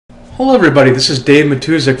Hello everybody, this is Dave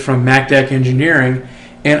Matuzik from MacDeck Engineering,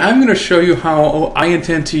 and I'm going to show you how I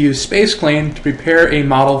intend to use SpaceClaim to prepare a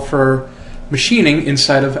model for machining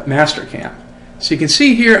inside of Mastercam. So you can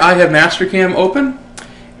see here I have Mastercam open,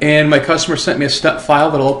 and my customer sent me a step file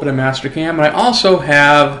that will open in Mastercam, and I also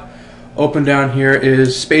have open down here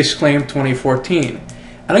is SpaceClaim 2014.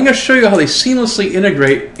 And I'm going to show you how they seamlessly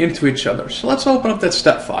integrate into each other. So let's open up that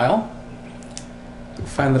step file.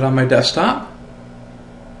 Find it on my desktop.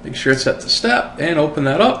 Make sure it's at the step and open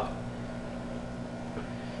that up.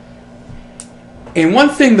 And one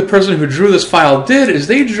thing the person who drew this file did is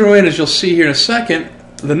they drew in, as you'll see here in a second,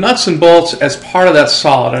 the nuts and bolts as part of that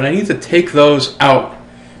solid, and I need to take those out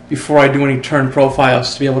before I do any turn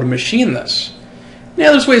profiles to be able to machine this. Now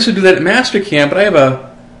there's ways to do that in Mastercam, but I have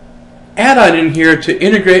a add-on in here to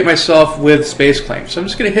integrate myself with SpaceClaim. So I'm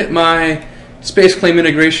just going to hit my SpaceClaim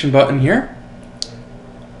integration button here.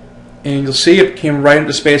 And you'll see it came right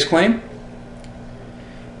into SpaceClaim.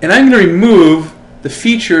 And I'm going to remove the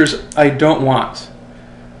features I don't want.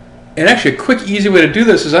 And actually a quick easy way to do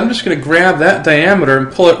this is I'm just going to grab that diameter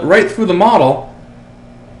and pull it right through the model,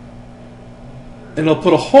 and it'll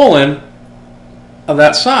put a hole in of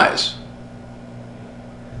that size.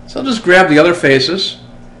 So I'll just grab the other faces,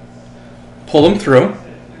 pull them through,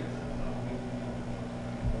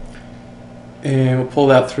 and we'll pull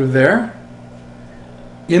that through there.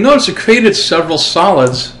 You'll notice it created several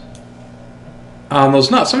solids on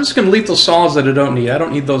those nuts. I'm just going to leave those solids that I don't need. I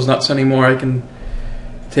don't need those nuts anymore. I can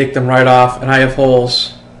take them right off, and I have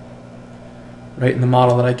holes right in the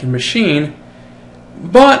model that I can machine.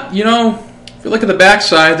 But, you know, if you look at the back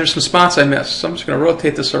side, there's some spots I missed. So I'm just going to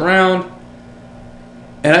rotate this around,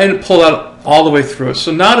 and I didn't pull that all the way through.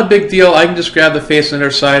 So not a big deal. I can just grab the face on the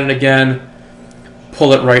other side and, again,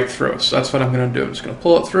 pull it right through. So that's what I'm going to do. I'm just going to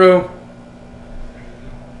pull it through,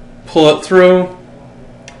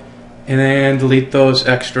 and then delete those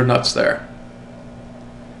extra nuts there.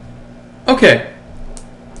 Okay,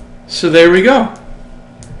 so there we go.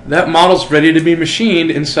 That model's ready to be machined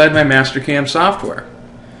inside my Mastercam software.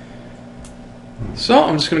 So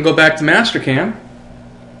I'm just going to go back to Mastercam,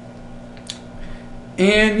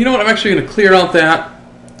 and you know what, I'm actually going to clear out that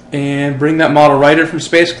and bring that model right in from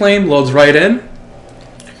SpaceClaim. Loads right in.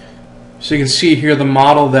 So you can see here the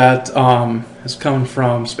model that is coming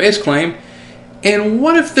from SpaceClaim. And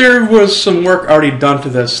what if there was some work already done to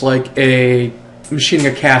this, like a machining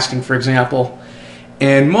a casting, for example,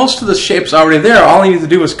 and most of the shape's already there. All I need to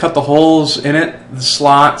do is cut the holes in it, the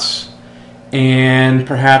slots, and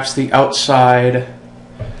perhaps the outside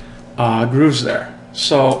grooves there.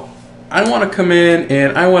 So I want to come in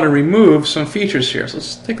and I want to remove some features here. So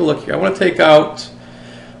let's take a look here. I want to take out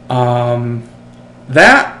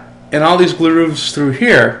that and all these grooves through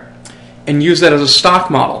here and use that as a stock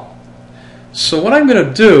model. So what I'm going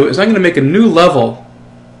to do is I'm going to make a new level.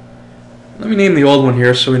 Let me name the old one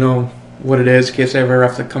here so we know what it is in case I ever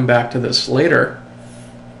have to come back to this later.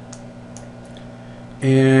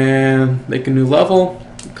 And make a new level,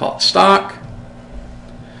 call it stock.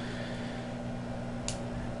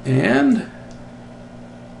 And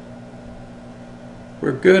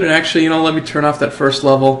we're good. And actually, you know, let me turn off that first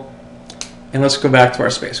level and let's go back to our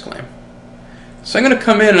SpaceClaim. So I'm going to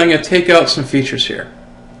come in and I'm going to take out some features here.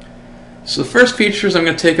 So the first features I'm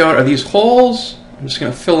going to take out are these holes. I'm just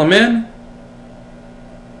going to fill them in,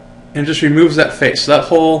 and it just removes that face. So that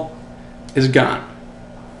hole is gone.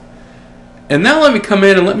 And now let me come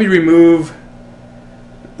in and let me remove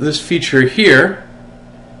this feature here.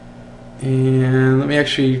 And let me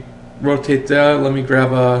actually rotate that. Let me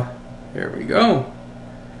grab a, there we go.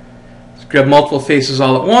 Let's grab multiple faces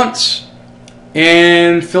all at once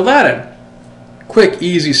and fill that in. Quick,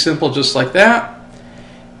 easy, simple, just like that.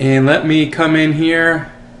 And let me come in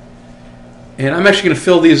here, and I'm actually going to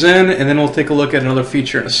fill these in, and then we'll take a look at another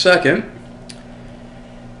feature in a second.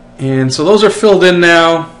 And so those are filled in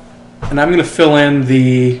now, and I'm going to fill in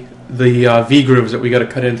the V grooves that we got to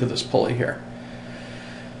cut into this pulley here.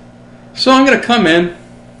 So I'm going to come in,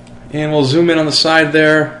 and we'll zoom in on the side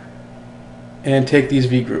there, and take these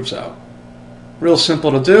V grooves out. Real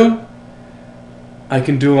simple to do. I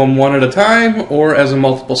can do them one at a time or as a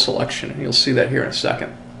multiple selection. You'll see that here in a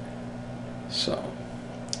second. So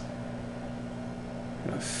I'm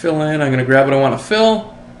going to fill in. I'm going to grab what I want to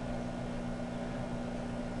fill.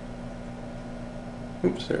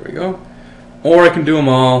 Oops, there we go. Or I can do them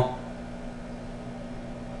all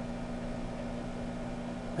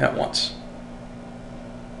at once.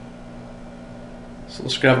 So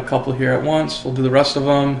let's grab a couple here at once. We'll do the rest of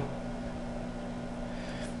them.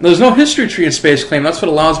 There's no history tree in SpaceClaim. That's what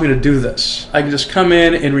allows me to do this. I can just come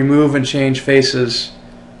in and remove and change faces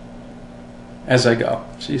as I go.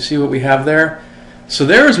 So you see what we have there? So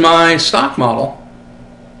there's my stock model.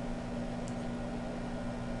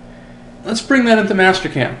 Let's bring that into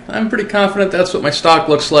Mastercam. I'm pretty confident that's what my stock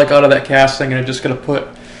looks like out of that casting, and I'm just going to put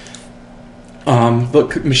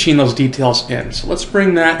machine those details in. So let's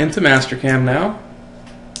bring that into Mastercam now.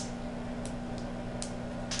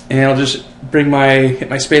 And I'll just hit my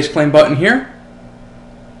SpaceClaim button here.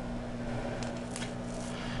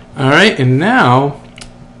 Alright, and now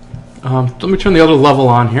let me turn the other level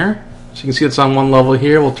on here. So you can see it's on one level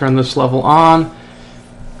here. We'll turn this level on.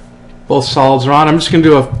 Both solids are on. I'm just going to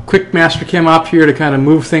do a quick Mastercam op here to kind of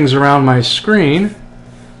move things around my screen,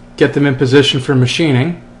 get them in position for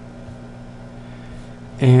machining.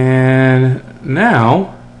 And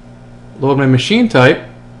now, load my machine type,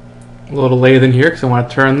 load a lathe in here because I want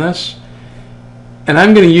to turn this. And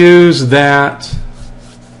I'm going to use that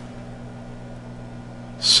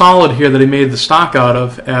solid here that I made the stock out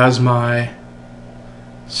of as my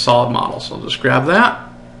solid model. So I'll just grab that.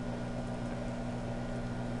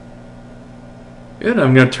 Good.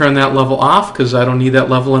 I'm going to turn that level off because I don't need that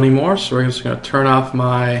level anymore. So we're just going to turn off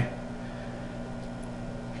my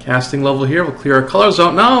casting level here. We'll clear our colors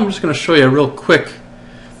out. Now I'm just going to show you a real quick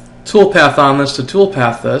toolpath on this to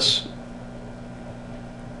toolpath this.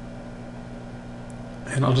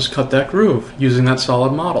 And I'll just cut that groove using that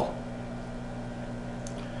solid model.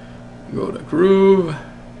 Go to groove.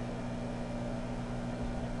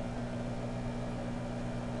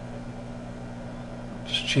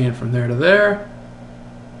 Just chain from there to there.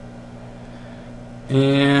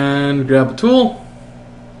 And grab a tool.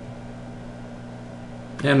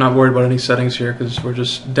 And I'm not worried about any settings here because we're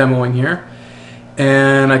just demoing here.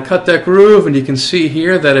 And I cut that groove, and you can see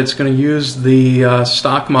here that it's going to use the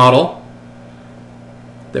stock model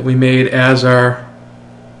that we made as our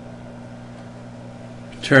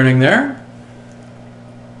turning there.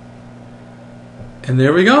 And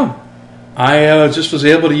there we go. I just was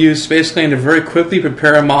able to use SpaceClaim to very quickly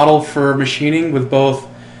prepare a model for machining with both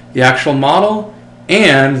the actual model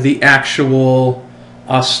and the actual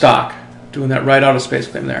stock. Doing that right out of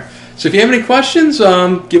SpaceClaim there. So if you have any questions,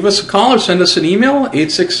 give us a call or send us an email,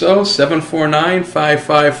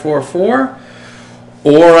 860-749-5544,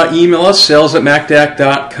 or email us,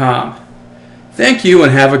 sales@macdac.com. Thank you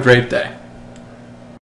and have a great day.